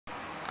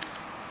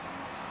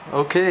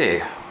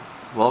Okay,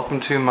 welcome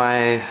to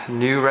my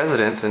new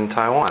residence in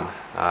Taiwan.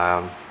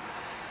 Got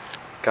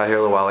here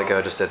a little while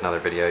ago, just did another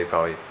video, you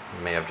probably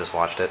may have just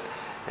watched it,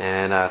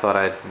 and I thought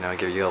I'd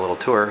give you a little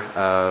tour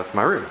of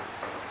my room.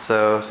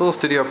 So it's a little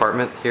studio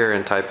apartment here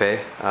in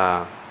Taipei.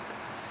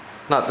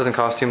 Doesn't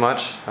cost too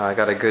much. I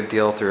got a good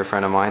deal through a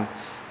friend of mine.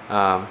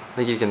 I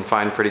think you can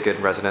find pretty good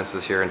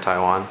residences here in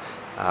Taiwan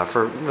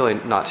for really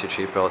not too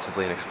cheap,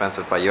 relatively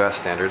inexpensive by US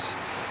standards.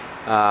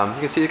 You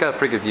can see you've got a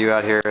pretty good view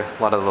out here.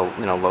 A lot of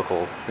the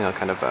local,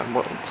 kind of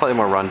slightly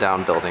more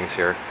rundown buildings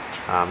here.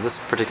 This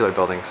particular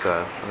building's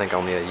I think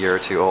only a year or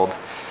two old.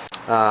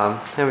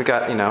 And we've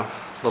got a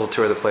little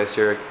tour of the place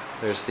here.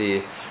 There's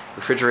the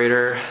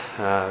refrigerator.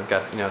 We've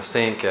got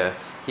sink,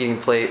 heating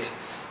plate,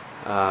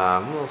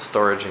 a little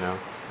storage.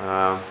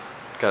 Got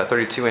a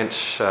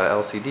 32-inch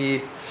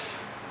LCD,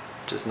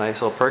 which is a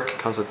nice little perk. It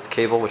comes with the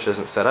cable, which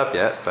isn't set up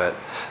yet, but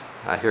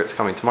I hear it's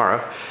coming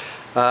tomorrow.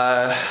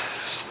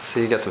 So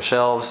you got some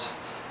shelves,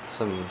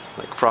 some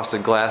like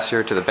frosted glass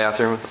here to the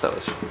bathroom. That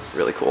was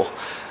really cool.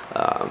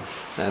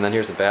 And then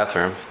here's the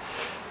bathroom.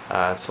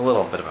 It's a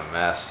little bit of a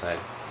mess. I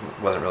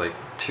wasn't really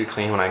too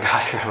clean when I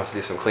got here. I must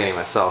do some cleaning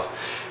myself.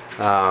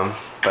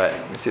 But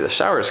you see the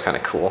shower is kind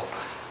of cool.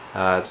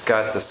 It's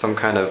got some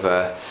kind of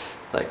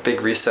like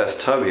big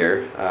recessed tub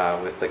here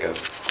with like a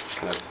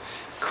kind of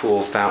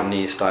cool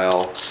fountain-y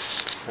style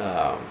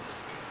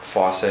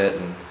faucet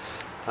and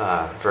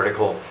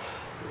vertical,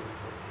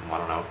 I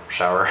don't know,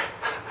 shower.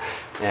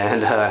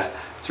 And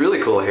what's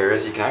really cool here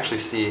is you can actually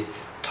see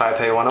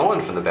Taipei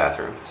 101 from the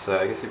bathroom. So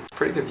you can see a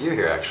pretty good view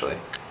here actually.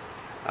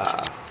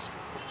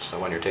 So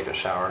when you're taking a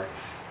shower,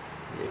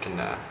 you can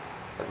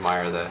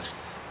admire the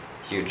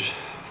huge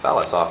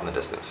phallus off in the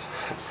distance.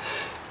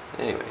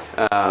 Anyway,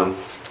 yeah,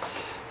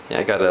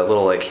 I got a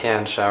little like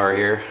hand shower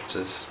here, which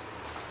is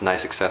a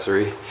nice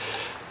accessory.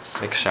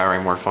 Makes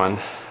showering more fun.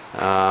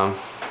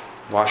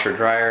 Washer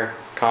dryer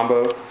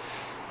combo.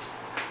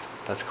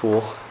 That's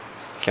cool.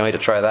 Can't wait to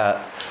try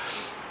that.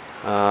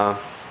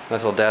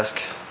 Nice little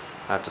desk.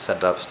 I have to set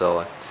it up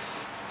still.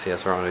 See,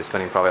 that's where I'm going to be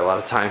spending probably a lot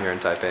of time here in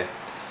Taipei.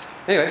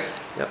 Anyway,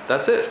 yep,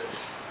 that's it.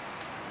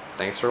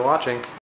 Thanks for watching.